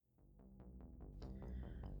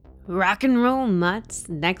Rock and roll mutts.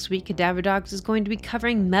 Next week, Cadaver Dogs is going to be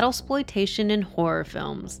covering metasploitation in horror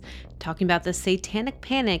films, talking about the satanic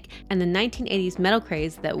panic and the 1980s metal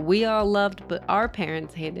craze that we all loved but our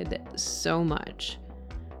parents hated so much.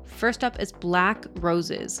 First up is Black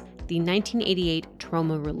Roses, the 1988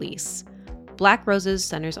 Troma release. Black Roses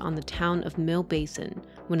centers on the town of Mill Basin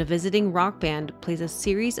when a visiting rock band plays a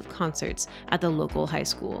series of concerts at the local high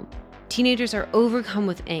school. Teenagers are overcome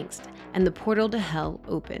with angst, and the portal to hell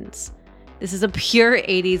opens. This is a pure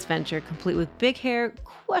 80s venture, complete with big hair,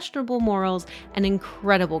 questionable morals, and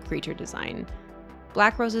incredible creature design.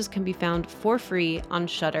 Black Roses can be found for free on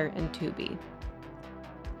Shudder and Tubi.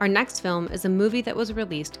 Our next film is a movie that was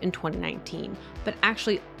released in 2019, but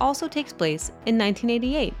actually also takes place in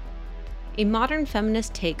 1988. A modern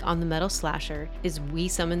feminist take on the metal slasher is We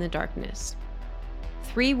Summon the Darkness.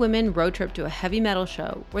 3 women road trip to a heavy metal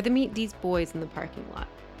show where they meet these boys in the parking lot.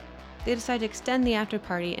 They decide to extend the after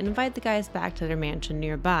party and invite the guys back to their mansion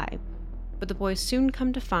nearby. But the boys soon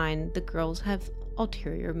come to find the girls have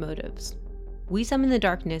ulterior motives. We Summon the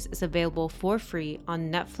Darkness is available for free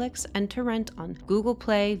on Netflix and to rent on Google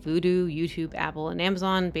Play, Vudu, YouTube, Apple, and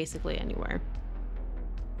Amazon, basically anywhere.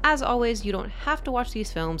 As always, you don't have to watch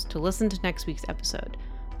these films to listen to next week's episode,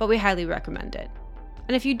 but we highly recommend it.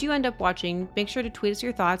 And if you do end up watching, make sure to tweet us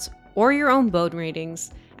your thoughts or your own bone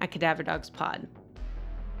ratings at Cadaver Dogs Pod.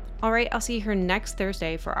 Alright, I'll see you here next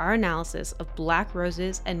Thursday for our analysis of Black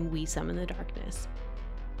Roses and We Summon the Darkness.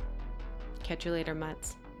 Catch you later,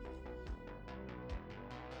 mutts.